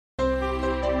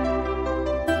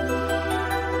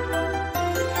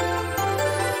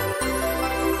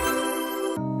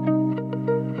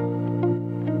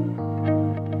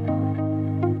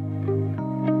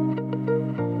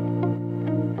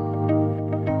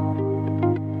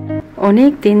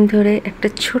অনেক দিন ধরে একটা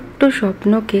ছোট্ট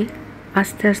স্বপ্নকে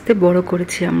আস্তে আস্তে বড়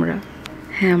করেছি আমরা।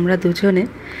 হ্যাঁ, আমরা দুজনে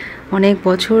অনেক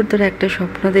বছর ধরে একটা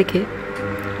স্বপ্ন দেখে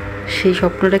সেই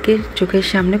স্বপ্নটাকে চোখের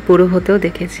সামনে পুরো হতেও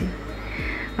দেখেছি।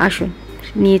 আসুন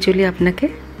নিয়ে চলি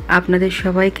আপনাদের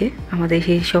সবাইকে আমাদের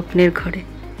সেই স্বপ্নের ঘরে।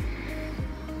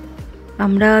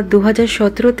 আমরা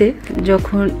 2017-তে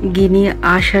যখন গিনি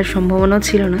আসার সম্ভাবনা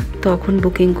ছিল না, তখন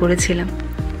বুকিং করেছিলাম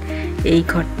এই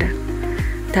ঘরটা।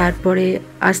 তারপরে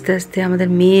আস্তে আস্তে আমাদের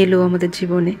মেয়ে এলো আমাদের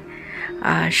জীবনে,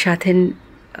 আর সাথে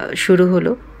শুরু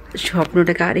হলো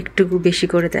স্বপ্নটাকে আরেকটু বেশি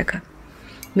করে দেখা।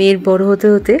 মেয়ের বড় হতে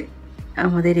হতে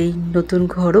আমাদের এই নতুন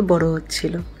ঘরও বড়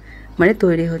হচ্ছিল, মানে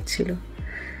তৈরি হচ্ছিল।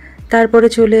 তারপরে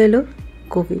চলে এলো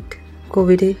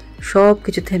কোভিডে সব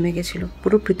কিছু থেমে গেছিলো,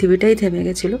 পুরো পৃথিবীটাই থেমে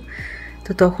গেছিলো।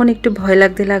 তো তখন একটু ভয়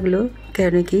লাগতে লাগলো,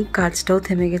 কেন কি কাজটাও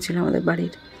থেমে গেছিলো আমাদের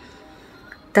বাড়ির।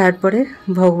 তারপরে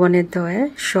ভগবানের দয়ায়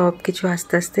সব কিছু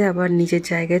আস্তে আস্তে আবার নিজের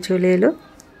জায়গায় চলে এলো।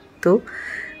 তো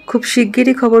খুব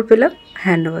শিগগিরই খবর পেলাম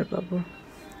হ্যান্ডওভার পাবো।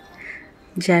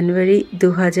 জানুয়ারি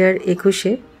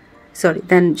 2022-এ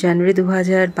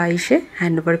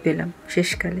হ্যান্ডওভার পেলাম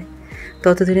শেষকালে।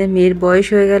 ততদিনে মেয়ের বয়স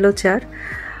হয়ে গেল 4,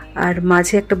 আর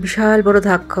মাঝে একটা বিশাল বড়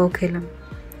ধাক্কাও খেলাম।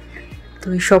 তো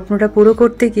এই স্বপ্নটা পুরো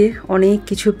করতে গিয়ে অনেক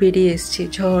কিছু পেরিয়ে এসেছি,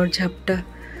 ঝড় ঝাপটা,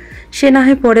 সে না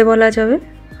হয় পরে বলা যাবে।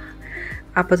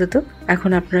 আপাতত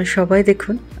এখন আপনারা সবাই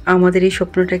দেখুন, আমাদের এই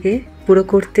স্বপ্নটাকে পুরো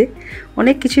করতে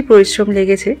অনেক কিছুই পরিশ্রম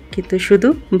লেগেছে, কিন্তু শুধু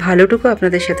ভালোটুকু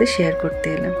আপনাদের সাথে শেয়ার করতে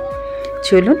এলাম।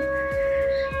 চলুন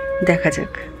দেখা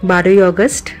যাক। 12ই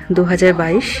অগস্ট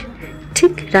 2022,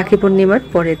 ঠিক রাখি পূর্ণিমার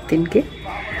পরের দিনকে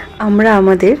আমরা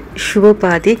আমাদের শুভ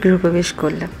পা দিয়ে গৃহপ্রবেশ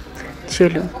করলাম।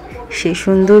 চলুন সেই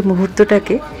সুন্দর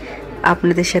মুহূর্তটাকে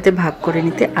আপনাদের সাথে ভাগ করে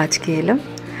নিতে আজকে এলাম।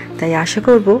 তাই আশা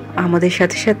করব আমাদের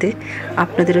সাথে সাথে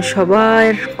আপনাদেরও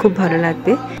সবার খুব ভালো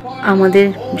লাগবে আমাদের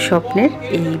স্বপ্নের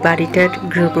এই বাড়িটার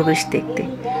গৃহপ্রবেশ দেখতে।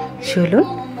 চলুন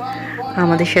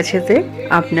আমাদের সাথে সাথে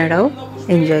আপনারাও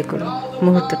এনজয় করুন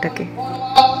মুহূর্তটাকে।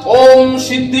 ওম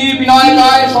সিদ্ধি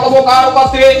বিনায়কায়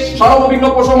সর্বকারপাত্রে সর্ববিঘ্ন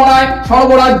প্রশমনায়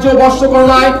সর্বরাজ্য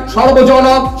বর্ষকরণায় সর্বজন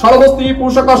সর্বস্ত্রী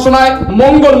পুরুষাকর্ষণায়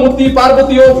মঙ্গল মূর্তি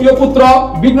পার্বতী ও প্রিয়পুত্র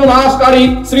বিঘ্ননাশকারী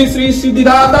শ্রী শ্রী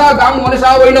সিদ্ধিদাতা গাং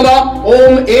গণেশা বৈ নমঃ।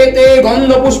 ওম এতে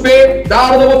গন্ধ পুষ্পে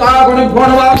দ্বার দেবতা গণেভ্যো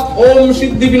নমঃ। ওম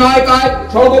সিদ্ধি বিনায়কায়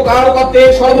সর্বকারপাত্রে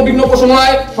সর্ববিঘ্ন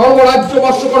প্রশমনায় সর্বরাজ্য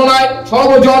বর্ষকরণায়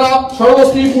সর্বজন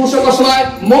সর্বস্ত্রী পুরুষাকর্ষণায়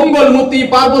মঙ্গল মূর্তি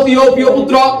পার্বতী ও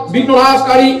প্রিয়পুত্র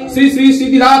বিঘ্ননাশকারী শ্রী শ্রী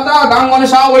সিদ্ধিদাতা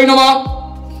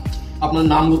আপনার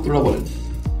নাম গোত্রটা বলেন।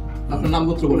 আপনার নাম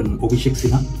গোত্র বলেন। অভিষেক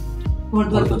সিনহা।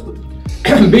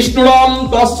 বিষ্ণুরম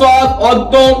তৎসৎ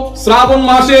অদ্য শ্রাবণ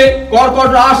মাসে কর্কট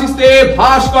রাশিতে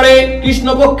ভাস করে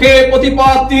কৃষ্ণপক্ষে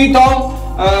প্রতিপত্তিতম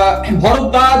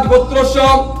ভরদ্বাজ গোত্রস্য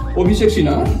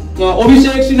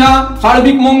অভিষেক সিনহা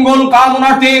সার্বিক মঙ্গল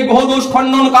কামনার্থে, গ্রহদোষ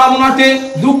খণ্ডন কামনার্থে,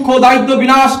 দুঃখ দারিদ্র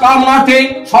বিনাশ কামনার্থে,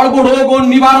 সর্বরোগ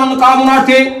নিবারণ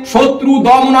কামনার্থে, শত্রু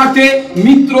দমনার্থে,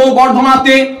 মিত্র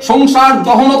বর্ধনার্থে, সংসার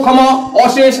দহনক্ষম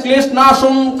অশেষ ক্লেশ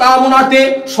নাশন কামনার্থে,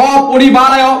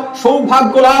 সপরিবারায়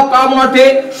সৌভাগ্য লাভ কামনার্থে,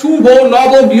 শুভ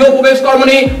নব গৃহ প্রবেশ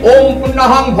কর্মণি ওম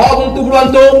পুণ্যাহং ভবন্তু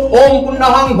ব্রুবন্তু, ওম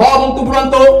পুণ্যাহং ভবন্তু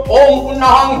ব্রুবন্তু, ওম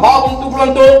পুণ্যাহং ভবন্তু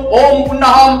ব্রুবন্তু, ওম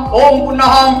পুণ্যাহং ওম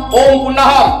পুণ্যাহং ওম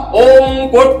পুণ্যাহং। ওম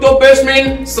কর্তব্যস্মিন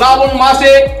শ্রাবণ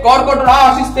মাসে কর্কট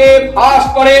রাশিতে ভাস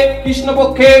করে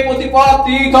কৃষ্ণপক্ষে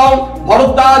প্রতিপত্তিতম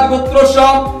ভরদ্বাজ গোত্রস্য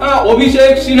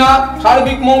অভিষেক সিনহা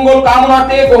সার্বিক মঙ্গল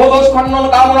কামনার্থে, গ্রহদোষ খণ্ডন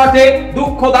কামনার্থে,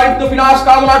 দুঃখ দারিদ্র বিনাশ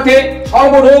কামনার্থে,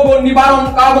 সর্বরোগ নিবারণ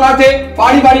কামনার্থে,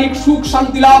 পারিবারিক সুখ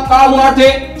শান্তি লাভ কামনার্থে,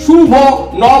 শুভ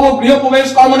নব গৃহ প্রবেশ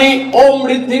কর্মণি ওম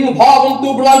ঋদ্ধিং ভবন্তু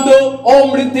ব্রুবন্তু, ওম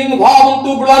ঋদ্ধিং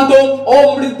ভবন্তু ব্রুবন্তু,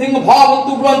 ওম ঋদ্ধিং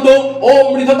ভবন্তু ব্রুবন্তু, ওম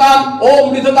ঋদ্ধতাম ওম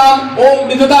ঋদ্ধতাম ওম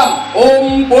ঋদ্ধতাম। ওম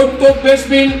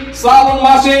কর্তব্যস্মিন শ্রাবণ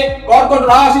মাসে কর্কট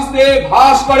রাশিতে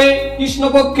ভাস করে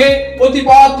কৃষ্ণপক্ষে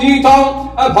প্রতিপত্তিতম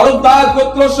ভরদ্বাজ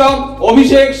গোত্রস্য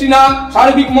অভিষেক সিনহা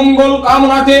সার্বিক মঙ্গল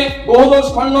কামনার্থে, গ্রহদোষ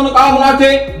খণ্ডন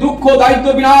কামনার্থে, দুঃখ দারিদ্র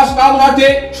বিনাশ কামনার্থে,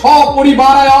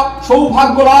 সপরিবারায়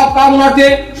সৌভাগ্য লাভ কামনার্থে,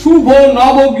 শুভ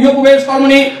নব গৃহ প্রবেশ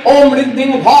কর্মণি ওম ঋদ্ধিং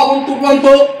ভবন্তু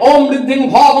ব্রুবন্তু, ওম ঋদ্ধিং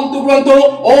ভবন্তু ব্রুবন্তু,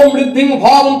 ওম ঋদ্ধিং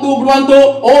ভবন্তু ব্রুবন্তু,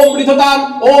 ওম ঋদ্ধতাম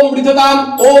ওম ঋদ্ধতাম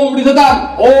ওম ঋদ্ধতাম।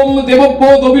 ওম দেবব্য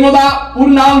দবিনদা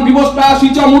পূর্ণাং বিবস্তা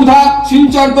সিচ মূর্ধা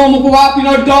সিঞ্চর্দ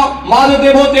মুপবাপিনর্দ মাঝ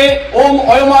দেবতে ওম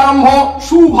অয়মারম্ভ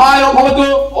শুভায় ভবতু।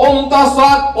 ওম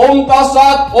তৎসৎ ওম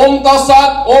তৎসৎ ওম তৎসৎ।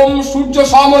 ওম সূর্য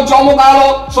সম চমকাল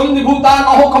সন্ধিভূতা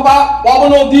নহক্ষপা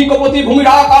পবন দিকপতি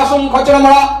ভূমিরাকাশং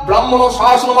খচরমরা ব্রাহ্মণ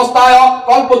শাসনমস্তায়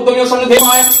কল্পদ্রমীয়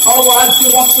সন্নিধেমায় সর্বরাজ্য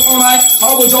বৎসকরণায়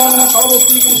সর্বজন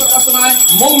সর্বস্ত্রী পুরুষাকর্ষণায়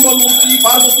মঙ্গল মূর্তি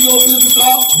পার্বতী ও পুত্র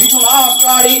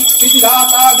বিঘ্ননাশকারী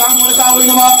সিদ্ধিদাতা গাং গণেশা বৈ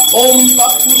নমঃ। ওম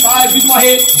তৎপুরুষায় বিদ্মহে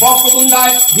विद्महे वक्रतुण्डाय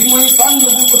धीमहि तन्नो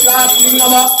प्रचोदयात्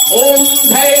नमः। ओम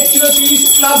ध्याये शिरसि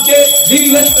शुक्लाब्जे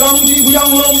दीर्घनेत्रं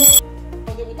द्विभुजंगं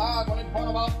देवता गणेभ्यो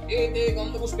नमः। एते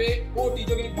गन्धपुष्पे कोटि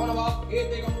योगिनीभ्यो नमः।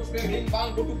 एते गन्धपुष्पे ह्रीं पां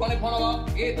कुटु गणेभ्यो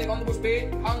नमः। एते गन्धपुष्पे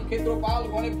हां क्षेत्रपाल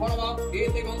गणेभ्यो नमः।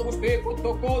 एते गन्धपुष्पे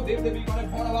प्रत्यक्ष देवदेवी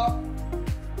गणेभ्यो नमः।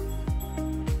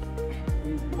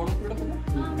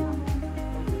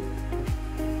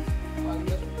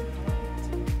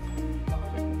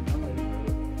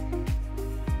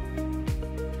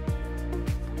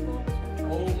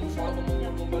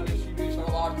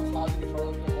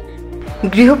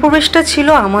 গৃহপ্রবেশটা ছিল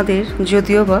আমাদের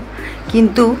যদিও বা,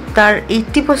 কিন্তু তার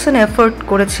 80% এফোর্ট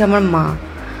করেছে আমার মা।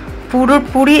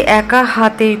 পুরোপুরি একা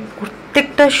হাতে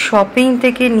প্রত্যেকটা শপিং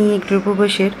থেকে নিয়ে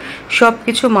গৃহপ্রবেশের সব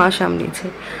কিছু মা সামলিয়েছে।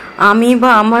 আমি বা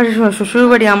আমার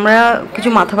শ্বশুরবাড়ি আমরা কিছু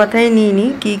মাথা ব্যথাই নিইনি,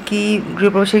 কি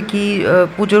গৃহপ্রবেশের কি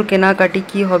পুজোর কেনাকাটি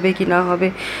কি হবে কি না হবে,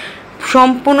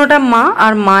 সম্পূর্ণটা মা।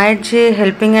 আর মায়ের যে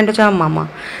হেল্পিং হ্যান্ড হচ্ছে আমার মামা।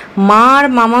 মা আর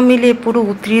মামা মিলে পুরো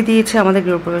উতরিয়ে দিয়েছে আমাদের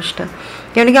গৃহপ্রবেশটা।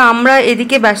 কেন কি আমরা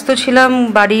এদিকে ব্যস্ত ছিলাম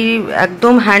বাড়ির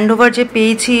একদম হ্যান্ডওভার যে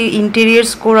পেয়েছি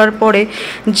ইন্টেরিয়ার্স করার পরে,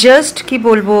 জাস্ট কি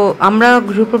বলবো, আমরা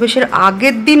গৃহপ্রবেশের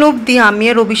আগের দিন অবধি আমি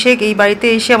আর অভিষেক এই বাড়িতে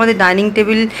এসে আমাদের ডাইনিং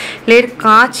টেবিলের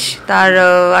কাঁচ, তার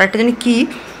আরেকটা জানি কি,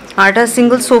 আরেকটা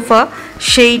সিঙ্গল সোফা,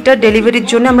 সেইটা ডেলিভারির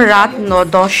জন্য আমরা রাত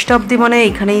 10টা অবধি মানে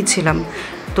এখানেই ছিলাম।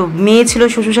 তো মেয়ে ছিল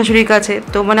শ্বশুর শাশুড়ির কাছে,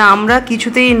 তো মানে আমরা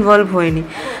কিছুতেই ইনভলভ হইনি।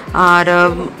 আর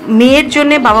মেয়ের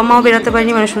জন্যে বাবা মাও বেরোতে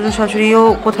পারিনি, মানে শ্বশুর শাশুড়িও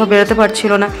কোথাও বেরোতে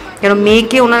পারছিল না, কেন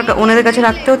মেয়েকে ওনাদের কাছে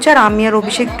রাখতে হচ্ছে। আর আমি আর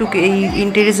অভিষেক টুকে এই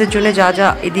ইন্টেরিয়ার্সের জন্য যা যা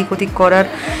এদিক ওদিক করার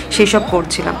সেই সব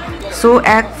করছিলাম। সো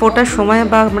এক ফোটার সময়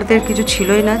বা আমাদের কিছু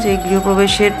ছিলই না যে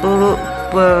গৃহপ্রবেশের পুরো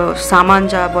সামান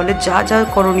যা বলে যা যা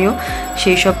করণীয়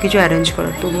সেই সব কিছু অ্যারেঞ্জ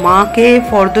করার। তো মাকে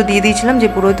ফর্দ দিয়ে দিয়েছিলাম, যে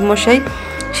পুরোহিত মশাই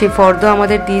সেই ফর্দ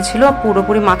আমাদের দিয়েছিল,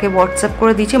 পুরোপুরি মাকে হোয়াটসঅ্যাপ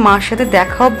করে দিয়েছি। মার সাথে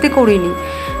দেখা অবধি করিনি,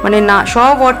 মানে না,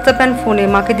 সব হোয়াটসঅ্যাপ অ্যান্ড ফোনে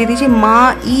মাকে দিয়ে দিয়েছি। মা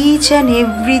ইচ অ্যান্ড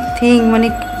এভরিথিং, মানে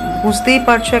বুঝতেই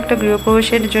পারছো একটা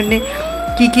গৃহপ্রবেশের জন্যে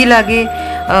কী কী লাগে,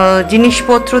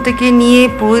 জিনিসপত্র থেকে নিয়ে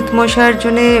পুরোহিত মশাইয়ের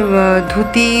জন্যে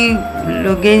ধুতি,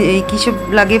 এই কী সব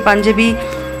লাগে, পাঞ্জাবি,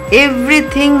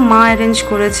 এভরিথিং মা অ্যারেঞ্জ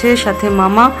করেছে, সাথে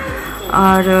মামা।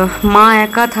 আর মা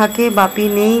একা থাকে, বাপি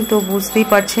নেই, তো বুঝতেই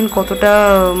পারছেন কতটা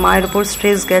মায়ের ওপর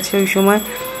স্ট্রেস গেছে ওই সময়।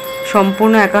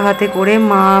 সম্পূর্ণ একা হাতে করে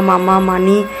মা, মামা,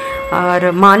 মানি। আর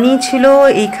মানি ছিল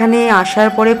এইখানে আসার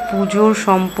পরে পুজোর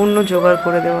সম্পূর্ণ জোগাড়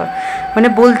করে দেওয়া। মানে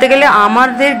বলতে গেলে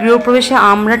আমাদের গৃহপ্রবেশে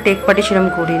আমরা টেক পার্টি সেরকম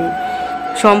করিনি,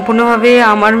 সম্পূর্ণভাবে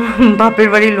আমার বাপের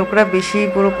বাড়ির লোকরা বেশি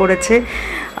পুরো করেছে।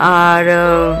 আর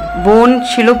বোন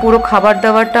ছিল, পুরো খাবার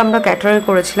দাবারটা আমরা ক্যাটারিং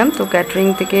করেছিলাম, তো ক্যাটারিং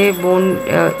থেকে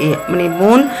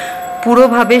বোন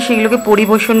পুরোভাবে সেগুলোকে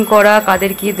পরিবেশন করা,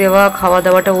 কাদের কি দেওয়া, খাওয়া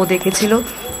দাওয়াটা ও দেখেছিল।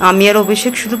 আমি আর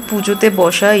অভিষেক শুধু পুজোতে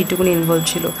বসা এইটুকুনি ইনভলভ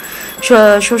ছিল।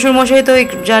 শ্বশুরমশাই তো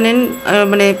জানেন,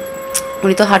 মানে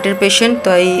উনি তো হার্টের পেশেন্ট,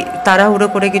 তাই তাড়াহুড়ো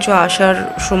করে কিছু আসার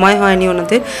সময় হয়নি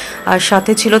ওনাদের। আর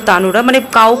সাথে ছিল তানুরা, মানে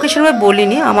কাউকে সেরকম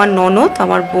বলিনি, আমার ননদ,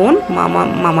 আমার বোন,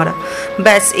 মামারা,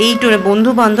 ব্যাস এইটুকু, বন্ধু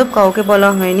বান্ধব কাউকে বলা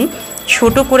হয়নি।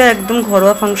 ছোট করে একদম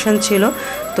ঘরোয়া ফাংশন ছিল।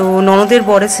 তো ননদের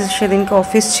বরে সেদিনকে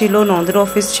অফিস ছিল, ননদেরও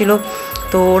অফিস ছিল,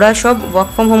 তো ওরা সব ওয়ার্ক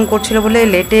ফ্রম হোম করছিল বলে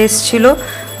লেটে এসছিল,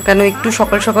 কেন একটু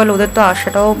সকাল সকাল ওদের তো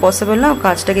আসাটাও পসিবল না,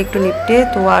 কাজটাকে একটু নিপটে।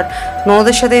 তো আর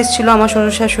ননদের সাথে এসেছিলো আমার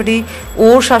শ্বশুর শাশুড়ি,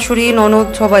 ওর শাশুড়ি, ননদ,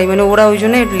 সবাই, মানে ওরা ওই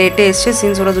জন্য লেটে এসছে,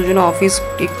 সিন্স ওরা দুজনে অফিস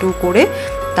একটু করে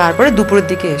তারপরে দুপুরের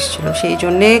দিকে এসেছিলো, সেই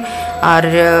জন্যে। আর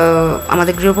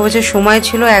আমাদের গৃহপ্রবেশের সময়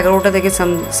ছিল 11টা থেকে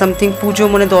সামথিং, পুজো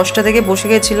মানে 10টা থেকে বসে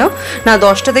গেছিলাম, না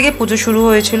 10টা থেকে পুজো শুরু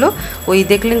হয়েছিল। ওই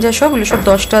দেখলেন যা সব, ওগুলো সব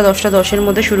 10টা-10:10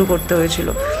 মধ্যে শুরু করতে হয়েছিল,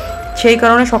 সেই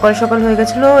কারণে সকাল সকাল হয়ে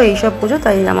গেছিলো এইসব পুজো।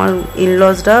 তাই আমার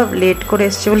ইনলজরা লেট করে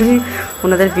এসছে বলে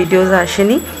ওনাদের ভিডিওস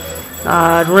আসেনি।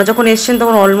 আর ওরা যখন এসছেন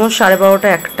তখন অলমোস্ট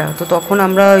 12:30-1টা, তো তখন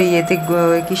আমরা ইয়েতে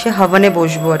কিসে হাভানে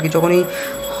বসবো আর কি, যখন এই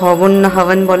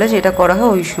হাভান বলে যেটা করা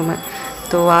হয় ওই সময়।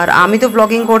 তো আর আমি তো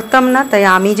ব্লগিং করতাম না, তাই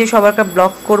আমি যে সবারকে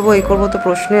ব্লগ করবো এই করবো তো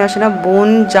প্রশ্নই আসে না। বোন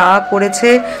যা করেছে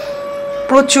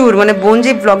প্রচুর, মানে বোন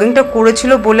যে ব্লগিংটা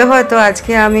করেছিল বলে হয়তো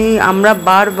আজকে আমরা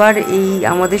বারবার এই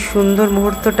আমাদের সুন্দর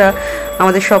মুহূর্তটা,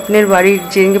 আমাদের স্বপ্নের বাড়ির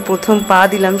যেদিনকে প্রথম পা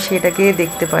দিলাম সেটাকে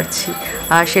দেখতে পাচ্ছি,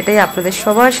 আর সেটাই আপনাদের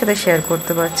সবার সাথে শেয়ার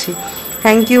করতে পারছি।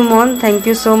 থ্যাংক ইউ মন, থ্যাংক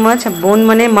ইউ সো মাচ। বোন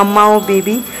মানে মাম্মা ও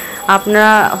বেবি,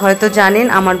 আপনারা হয়তো জানেন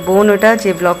আমার বোন ওটা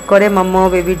যে ব্লগ করে, মাম্মা ও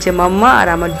বেবির যে মাম্মা, আর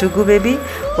আমার ডুগু বেবি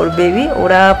ওর বেবি।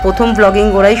 ওরা প্রথম ব্লগিং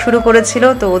ওরাই শুরু করেছিল,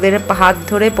 তো ওদের হাত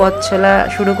ধরে পথ চলা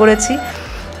শুরু করেছি।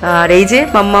 আর এই যে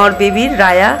মাম্মা ওর বেবির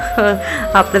রায়া,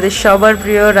 আপনাদের সবার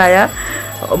প্রিয় Raya,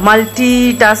 multi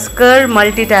Tusker,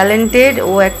 multi talented,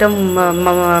 ও একটা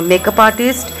মেকআপ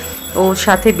আর্টিস্ট, ও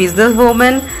সাথে বিজনেস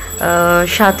ওম্যান,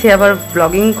 সাথে আবার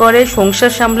ব্লগিং করে,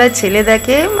 সংসার সামলায়, ছেলে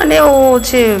দেখে, মানে ও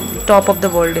হচ্ছে টপ অফ দ্য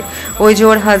ওয়ার্ল্ডে। ওই যে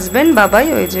ওর হাজব্যান্ড বাবাই,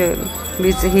 ওই যে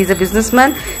he is a businessman,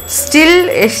 still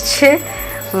এসছে,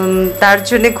 তার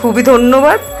জন্যে খুবই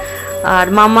ধন্যবাদ। আর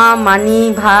মামা, মানি,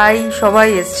 ভাই সবাই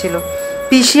এসছিল।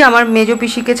 পিসি, আমার মেজো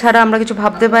পিসিকে ছাড়া আমরা কিছু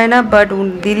ভাবতে পারি না, বাট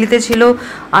দিল্লিতে ছিল,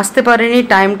 আসতে পারেনি,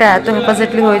 টাইমটা এত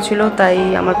হ্যাপাসেটলি হয়েছিল, তাই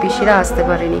আমার পিসিরা আসতে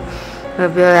পারেনি।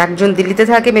 একজন দিল্লিতে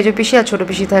থাকে মেজো পিসি, আর ছোটো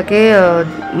পিসি থাকে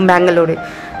ব্যাঙ্গালোরে,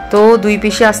 তো দুই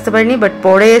পিসি আসতে পারিনি, বাট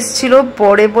পরে এসেছিলো।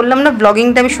 পরে বললাম না,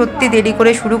 ব্লগিংটা আমি সত্যি দেরি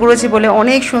করে শুরু করেছি বলে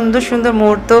অনেক সুন্দর সুন্দর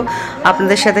মুহূর্ত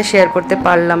আপনাদের সাথে শেয়ার করতে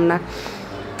পারলাম না।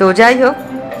 তো যাই হোক,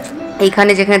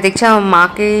 এইখানে যেখানে দেখছি আমার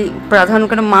মাকে প্রাধান্য,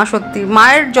 কেন মা সত্যি,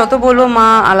 মায়ের যত বলবো মা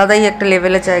আলাদাই একটা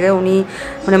লেভেলের জায়গায়। উনি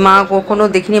মানে মা কখনো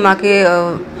দেখিনি মাকে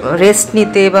রেস্ট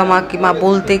নিতে বা মা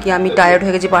বলতে কি আমি টায়ার্ড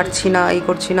হয়ে গেছি, পারছি না, এই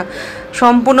করছি না,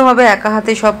 সম্পূর্ণভাবে একা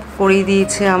হাতে সব করিয়ে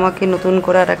দিয়েছে আমাকে নতুন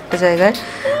করে আর একটা জায়গায়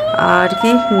আর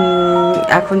কি।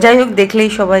 এখন যাই হোক,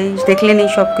 দেখলেনই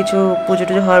সব কিছু পুজো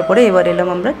টুজো হওয়ার পরে এবার এলাম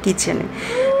আমরা কিচেনে।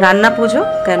 রান্না পুজো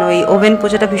কেন, এই ওভেন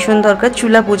পুজোটা ভীষণ দরকার,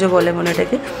 চুলা পুজো বলে মনে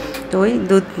এটাকে। তো ওই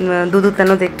দুধ কেন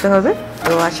দেখতে হবে,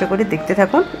 তো আশা করি দেখতে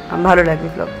থাকুন, ভালো লাগবে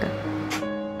ব্লগটা।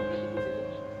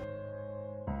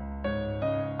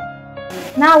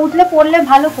 না উঠলে পড়লে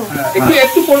ভালো তো,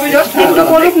 একটু পড়বে, জাস্ট একটু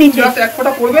পড়ুক নিচে, জাস্ট এক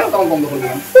ফোঁটা পড়বে, তখন বন্ধ করবে।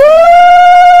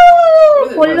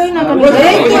 পড়লোই না তো,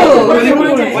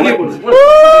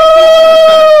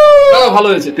 ভালো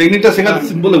হয়েছে, টেকনিকটা শেখা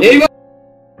বলো। এইবার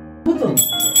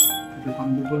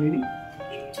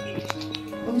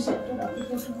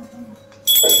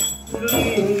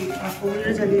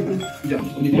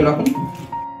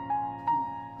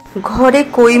ঘরে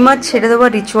কই মাছ ছেড়ে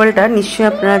দেওয়ার রিচুয়ালটা নিশ্চয়ই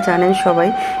আপনারা জানেন সবাই।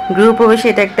 গৃহপ্রবেশে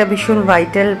এটা একটা ভীষণ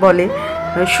ভাইটাল বলে,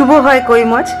 শুভ হয় কই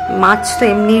মাছ। মাছ তো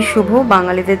এমনি শুভ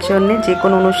বাঙালিদের জন্য, যে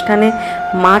কোনো অনুষ্ঠানে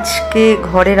মাছকে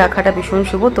ঘরে রাখাটা ভীষণ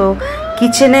শুভ। তো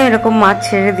কিচেনে এরকম মাছ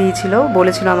ছেড়ে দিয়েছিল,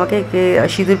 বলেছিল আমাকে, একে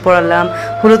সিঁদুর পরালাম,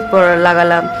 হলুদ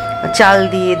লাগালাম, চাল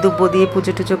দিয়ে দুব্বো দিয়ে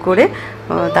পুজো টুজো করে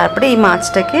তারপরে এই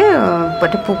মাছটাকে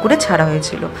একটা পুকুরে ছাড়া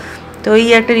হয়েছিল। তো এই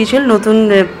একটা রিচুয়াল নতুন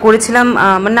করেছিলাম,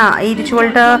 মানে না এই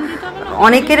রিচুয়ালটা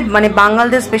অনেকের মানে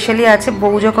বাঙালদের স্পেশালি আছে।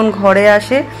 বউ যখন ঘরে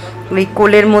আসে ওই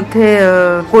কোলের মধ্যে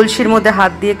কলসির মধ্যে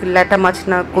হাত দিয়ে ল্যাটা মাছ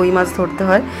না কই মাছ ধরতে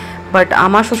হয়, বাট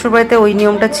আমার শ্বশুরবাড়িতে ওই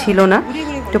নিয়মটা ছিল না।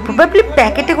 তো প্রবাবলি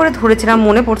প্যাকেটে করে ধরেছিলাম,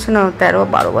 মনে পড়ছে না,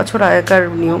 13-12 বছর আগেকার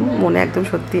নিয়ম, মনে একদম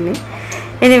সত্যি নেই।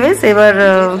 এনিওয়েজ, এবার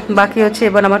বাকি হচ্ছে,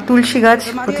 এবার আমার তুলসী গাছ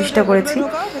প্রতিষ্ঠা করেছি।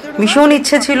 ভীষণ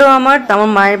ইচ্ছে ছিল আমার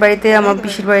মায়ের বাড়িতে, আমার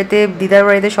পিসির বাড়িতে, দিদার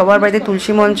বাড়িতে, সবার বাড়িতে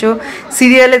তুলসী মঞ্চ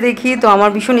সিরিয়ালে দেখি। তো আমার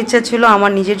ভীষণ ইচ্ছা ছিল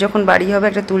আমার নিজের যখন বাড়ি হবে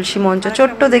একটা তুলসী মঞ্চ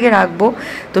ছোট্ট দেখে রাখবো।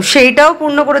 তো সেইটাও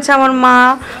পূর্ণ করেছে আমার মা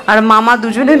আর মামা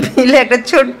দুজনে মিলে একটা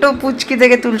ছোট্ট পুচকি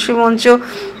থেকে তুলসী মঞ্চ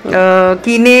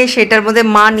কিনে সেটার মধ্যে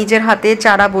মা নিজের হাতে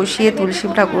চারা বসিয়ে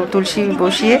তুলসী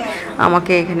বসিয়ে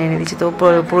আমাকে এখানে এনে দিয়েছি। তো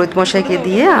পুরোহিত মশাইকে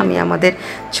দিয়ে আমি আমাদের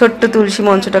ছোট্ট তুলসী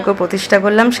মঞ্চটাকে প্রতিষ্ঠা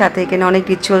করলাম। সাথে এখানে অনেক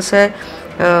রিচুয়ালসের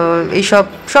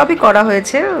সবই করা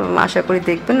হয়েছে, আশা করি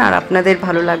দেখবেন আর আপনাদের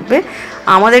ভালো লাগবে।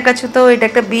 আমাদের কাছে তো এটা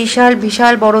একটা বিশাল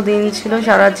বিশাল বড় দিন ছিল,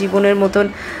 সারা জীবনের মতন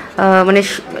মানে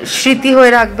স্মৃতি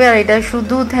হয়ে রাখবে। আর এটা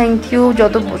শুধু থ্যাংক ইউ,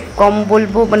 যত কম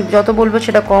বলবো মানে যত বলবো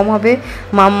সেটা কম হবে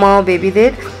মাম্মা ও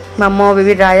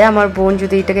বেবির রায়া। আমার বোন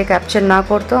যদি এটাকে ক্যাপচার না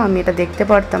করতো আমি এটা দেখতে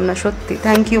পারতাম না। সত্যি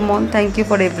thank you mom, thank you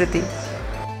for everything.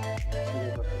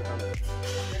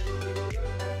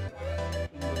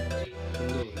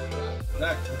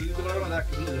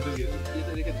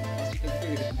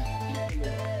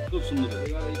 খুব সুন্দর।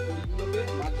 এবার এই কুড়িগুলোকে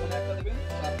মাঝখানে একটা দেবেন,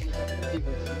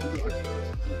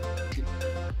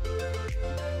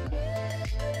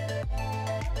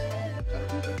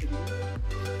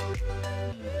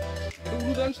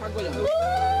 উলুদান শাক ভাজা।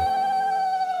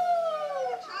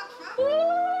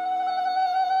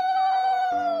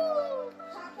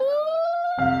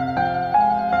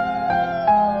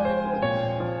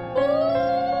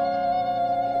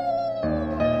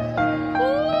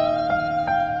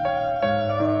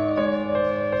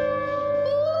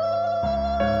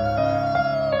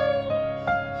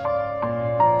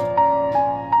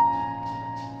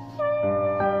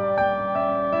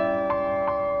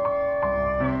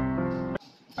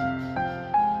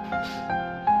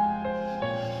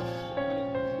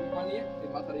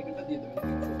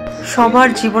 সবার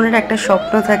জীবনের একটা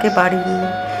স্বপ্ন থাকে বাড়ি নিয়ে,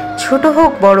 ছোট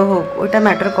হোক বড় হোক ওইটা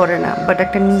ম্যাটার করে না, বাট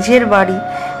একটা নিজের বাড়ি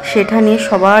সেটা নিয়ে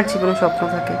সবার জীবনে স্বপ্ন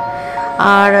থাকে।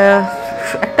 আর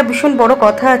একটা ভীষণ বড়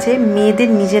কথা আছে, মেয়েদের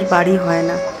নিজের বাড়ি হয়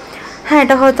না। হ্যাঁ,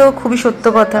 এটা হয়তো খুবই সত্য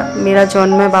কথা। মেয়েরা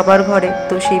জন্মায় বাবার ঘরে,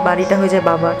 তো সেই বাড়িটা হয়ে যায়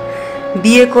বাবার।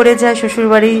 বিয়ে করে যায় শ্বশুর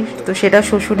বাড়ি, তো সেটা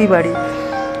শ্বশুরই বাড়ি।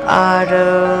 আর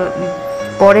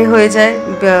পরে হয়ে যায়,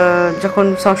 যখন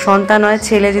সন্তান হয়,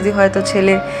 ছেলে যদি হয় তো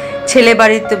ছেলে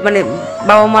বাড়িতে, মানে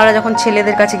বাবা মারা যখন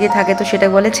ছেলেদের কাছে গিয়ে থাকে তো সেটা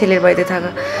বলে ছেলের বাড়িতে থাকা।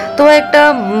 তো একটা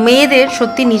মেয়েদের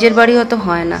সত্যি নিজের বাড়ি হয়তো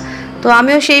হয় না, তো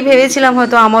আমিও সেই ভেবেছিলাম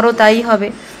হয়তো আমারও তাই হবে।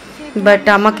 বাট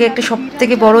আমাকে একটা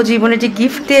সবথেকে বড় জীবনে যে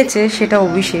গিফট দিয়েছে সেটা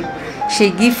অভিষেক। সেই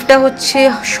গিফটটা হচ্ছে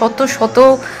শত শত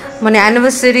মানে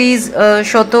অ্যানিভার্সারিজ,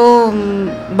 শত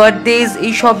বার্থডেজ,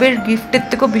 এই সবের গিফটের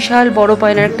থেকেও বিশাল বড়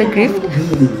পায়নার একটা গিফট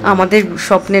আমাদের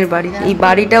স্বপ্নের বাড়ি। এই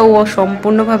বাড়িটা ও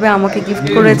সম্পূর্ণভাবে আমাকে গিফট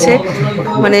করেছে,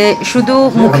 মানে শুধু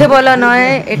মুখে বলা নয়,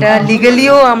 এটা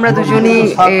লিগালিও আমরা দুজনেই,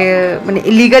 মানে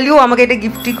লিগালিও আমাকে এটা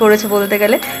গিফটই করেছে বলতে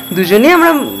গেলে, দুজনেই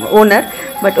আমরা ওনার।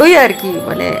 বাট ওই আর কি,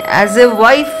 মানে অ্যাজ এ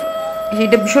ওয়াইফ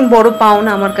এটা ভীষণ বড় পাওনা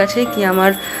আমার কাছে, কি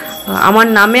আমার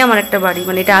নামে আমার একটা বাড়ি,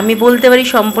 মানে এটা আমি বলতে পারি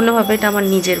সম্পূর্ণভাবে এটা আমার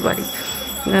নিজের বাড়ি।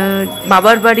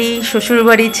 বাবার বাড়ি, শ্বশুর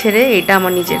বাড়ি ছেড়ে এটা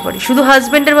আমার নিজের বাড়ি। শুধু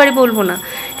হাজব্যান্ডের বাড়ি বলবো না,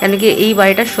 কেন কি এই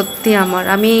বাড়িটা সত্যি আমার,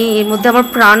 আমি এর মধ্যে আমার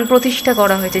প্রাণ প্রতিষ্ঠা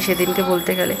করা হয়েছে সেদিনকে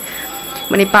বলতে গেলে।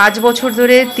 মানে 5 বছর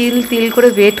ধরে তিল তিল করে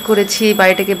ওয়েট করেছি এই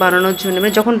বাড়িটাকে বানানোর জন্য।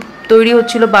 মানে যখন তৈরি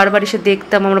হচ্ছিল বারবার এসে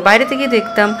দেখতাম, আমরা বাইরে থেকেই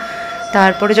দেখতাম।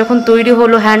 তারপরে যখন তৈরি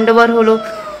হলো, হ্যান্ড ওভার হলো,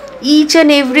 ইচ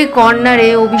অ্যান্ড এভরি কর্নারে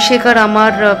অভিষেক আর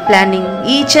আমার প্ল্যানিং,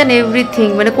 ইচ অ্যান্ড এভরিথিং,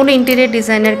 মানে কোনো ইন্টেরিয়ার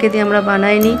ডিজাইনারকে দিয়ে আমরা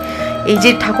বানাইনি। এই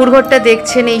যে ঠাকুরঘরটা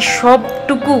দেখছেন, এই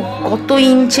সবটুকু কত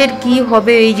ইঞ্চের কি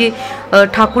হবে, এই যে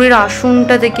ঠাকুরের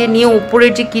আসনটা থেকে নিয়ে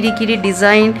ওপরের যে কিরি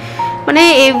ডিজাইন, মানে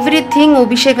এভরিথিং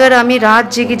অভিষেক আর আমি রাত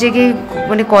জেগে জেগে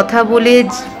মানে কথা বলে,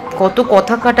 কত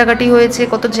কথা কাটাকাটি হয়েছে,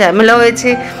 কত ঝামেলা হয়েছে,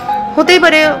 হতেই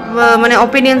পারে মানে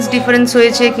অপিনিয়ন্স ডিফারেন্স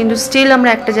হয়েছে, কিন্তু স্টিল আমরা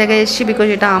একটা জায়গায় এসেছি, বিকজ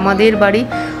এটা আমাদের বাড়ি,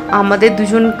 আমাদের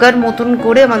দুজনকার মতন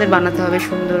করে আমাদের বানাতে হবে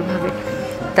সুন্দরভাবে।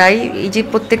 তাই এই যে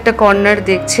প্রত্যেকটা কর্নার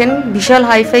দেখছেন, বিশাল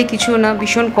হাইফাই কিছু না,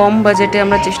 ভীষণ কম বাজেটে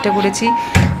আমরা চেষ্টা করেছি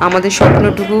আমাদের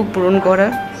স্বপ্নটুকু পূরণ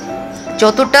করার।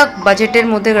 যতটা বাজেটের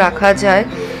মধ্যে রাখা যায়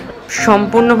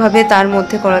সম্পূর্ণভাবে তার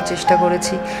মধ্যে করার চেষ্টা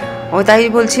করেছি। তাই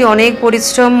বলছি অনেক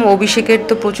পরিশ্রম, অভিষেকের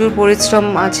তো প্রচুর পরিশ্রম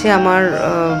আছে, আমার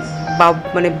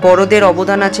মানে বড়দের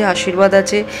অবদান আছে, আশীর্বাদ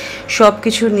আছে, সব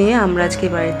কিছু নিয়ে আমরা আজকে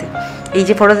বাড়িতে। এই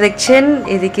যে ফটো দেখছেন,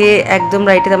 এদিকে একদম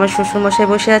রাইটে আমার শ্বশুরমশাই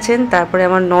বসে আছেন, তারপরে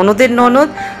আমার ননদের ননদ,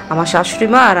 আমার শাশুড়ি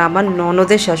মা, আর আমার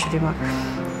ননদের শাশুড়ি মা।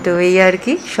 তো এই আর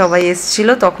কি, সবাই এসেছিল,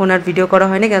 তখন আর ভিডিও করা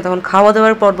হয়নি, কেন তখন খাওয়া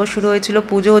দাওয়ার পর্ব শুরু হয়েছিল,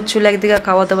 পুজো হচ্ছিলো একদিকে,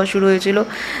 খাওয়া দাওয়া শুরু হয়েছিল,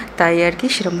 তাই আর কি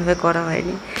সেরকমভাবে করা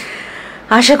হয়নি।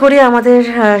 আশা করি আমাদের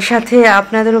সাথে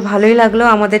আপনাদেরও ভালোই লাগলো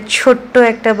আমাদের ছোট্ট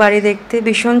একটা বাড়ি দেখতে,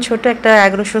 ভীষণ ছোট, একটা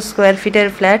 1100 স্কোয়ার ফিটের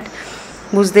ফ্ল্যাট,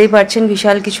 বুঝতেই পারছেন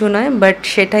বিশাল কিছু নয়, বাট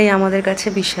সেটাই আমাদের কাছে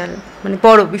বিশাল, মানে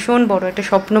বড়, ভীষণ বড় একটা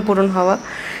স্বপ্ন পূরণ হওয়া।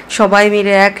 সবাই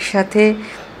মিলে একসাথে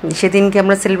সেদিনকে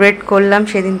আমরা সেলিব্রেট করলাম,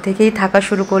 সেদিন থেকেই থাকা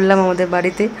শুরু করলাম আমাদের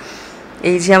বাড়িতে।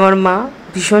 এই যে আমার মা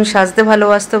ভীষণ সাজতে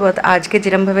ভালোবাসতো, বাট আজকে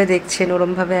যেরমভাবে দেখছেন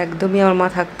ওরমভাবে একদমই আমার মা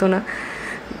থাকতো না,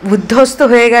 বিধ্বস্ত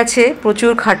হয়ে গেছে,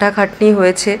 প্রচুর খাটাখাটনি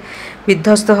হয়েছে,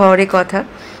 বিধ্বস্ত হওয়ারই কথা।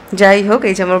 যাই হোক,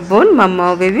 এই যে আমার বোন, মাম্মা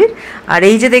ও বেবির, আর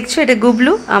এই যে দেখছো এটা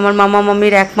গুবলু, আমার মামা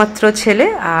মামির একমাত্র ছেলে।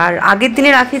 আর আগের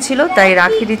দিনে রাখি ছিল, তাই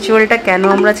রাখি রিচুয়ালটা কেন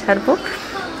আমরা ছাড়বো,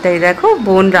 তাই দেখো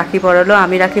বোন রাখি পরালো,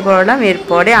 আমি রাখি পরালাম।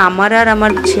 এরপরে আমার আর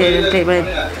আমার ছেলে, মানে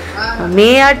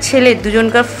মেয়ে আর ছেলে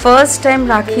দুজনকার ফার্স্ট টাইম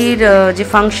রাখির যে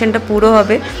ফাংশনটা পুরো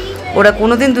হবে। ওরা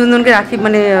কোনোদিন দুজনকে রাখি,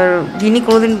 মানে যিনি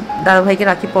কোনোদিন দাদাভাইকে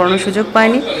রাখি পরানোর সুযোগ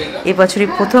পায়নি, এবছরই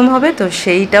প্রথম হবে, তো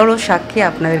সেইটারও সাক্ষী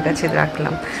আপনাদের কাছে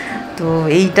রাখলাম। তো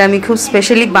এইটা আমি খুব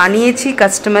স্পেশালি বানিয়েছি,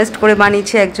 কাস্টমাইজড করে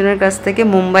বানিয়েছি একজনের কাছ থেকে,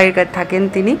 মুম্বাইয়ের থাকেন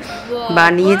তিনি,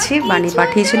 বানিয়ে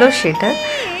পাঠিয়েছিল, সেটা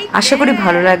আশা করি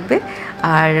ভালো লাগবে।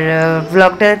 আর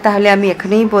ব্লগটা তাহলে আমি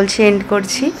এখানেই বলছি, এন্ড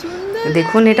করছি।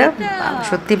 দেখুন, এটা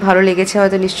সত্যি ভালো লেগেছে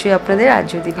হয়তো নিশ্চয়ই আপনাদের, আর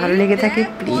যদি ভালো লেগে থাকে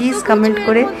প্লিজ কমেন্ট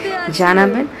করে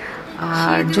জানাবেন,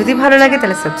 আর যদি ভালো লাগে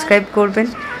তাহলে সাবস্ক্রাইব করবেন,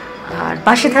 আর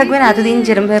পাশে থাকবেন, এতদিন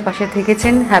যেরমভাবে পাশে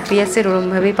থেকেছেন হ্যাপিয়াসের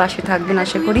ওরমভাবেই পাশে থাকবেন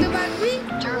আশা করি।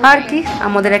 আর কি,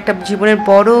 আমাদের একটা জীবনের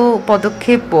বড়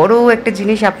পদক্ষেপ, বড় একটা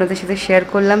জিনিস আপনাদের সাথে শেয়ার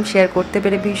করলাম, শেয়ার করতে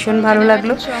পেরে ভীষণ ভালো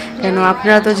লাগলো। কেন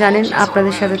আপনারা তো জানেন,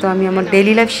 আপনাদের সাথে তো আমি আমার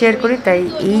ডেইলি লাইফ শেয়ার করি, তাই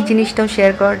এই জিনিসটাও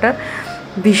শেয়ার করাটা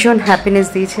ভীষণ হ্যাপিনেস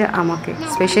দিয়েছে আমাকে,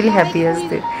 স্পেশালি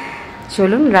হ্যাপিয়াসদের।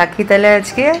 চলুন রাখি তাহলে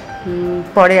আজকে,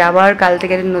 পরে আবার কাল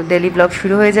থেকে ডেইলি ব্লগ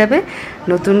শুরু হয়ে যাবে,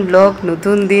 নতুন ব্লগ,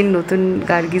 নতুন দিন, নতুন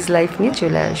গার্গিজ লাইফ নিয়ে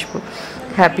চলে আসবো।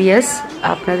 হ্যাপিয়াস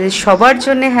আপনাদের সবার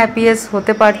জন্য হ্যাপিয়াস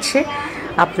হতে পারছে,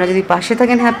 আপনারা যদি পাশে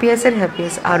থাকেন হ্যাপিয়াসের,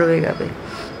 হ্যাপিয়াস আরও এগাবে।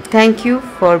 Thank you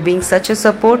for being such a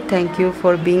support, thank you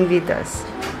for being with us.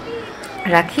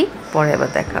 রাখি, পরে আবার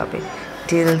দেখা হবে।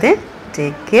 টিল দেন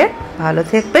টেক কেয়ার, ভালো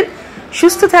থাকবেন,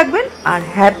 সুস্থ থাকবেন, আর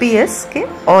হ্যাপিয়াসকে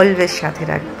অলওয়েজ সাথে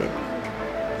রাখবেন।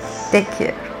 Take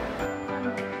care.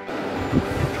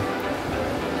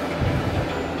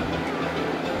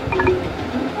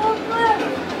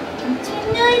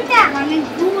 অনেক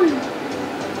ভুল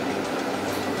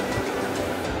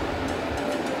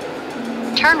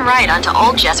Turn right onto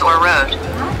Old Jesor Road.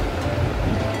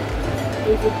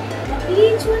 কি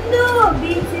সুন্দর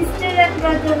big sister and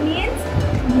brother means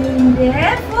in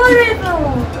there forever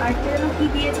আর তেল কি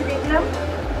দিয়েছে দেখলাম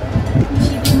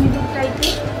শিবির মিডুক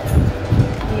টাইপের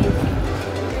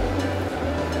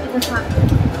এটা থাক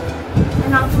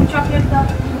নাও তুমি চকলেট দাও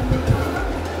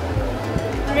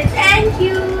আরে থ্যাংক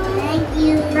ইউ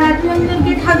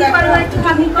রাজনন্দনকে হাগি করো একটু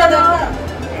হাগি করো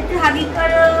একটু হাগি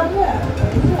করো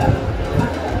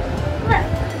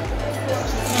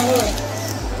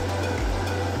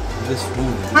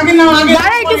আগে না আগে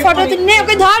দাঁড়া একটু ফটো তুলে নে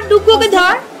ওকে ধর ডুকুকে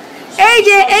ধর এই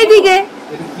যে এইদিকে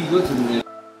এটা কি করছিস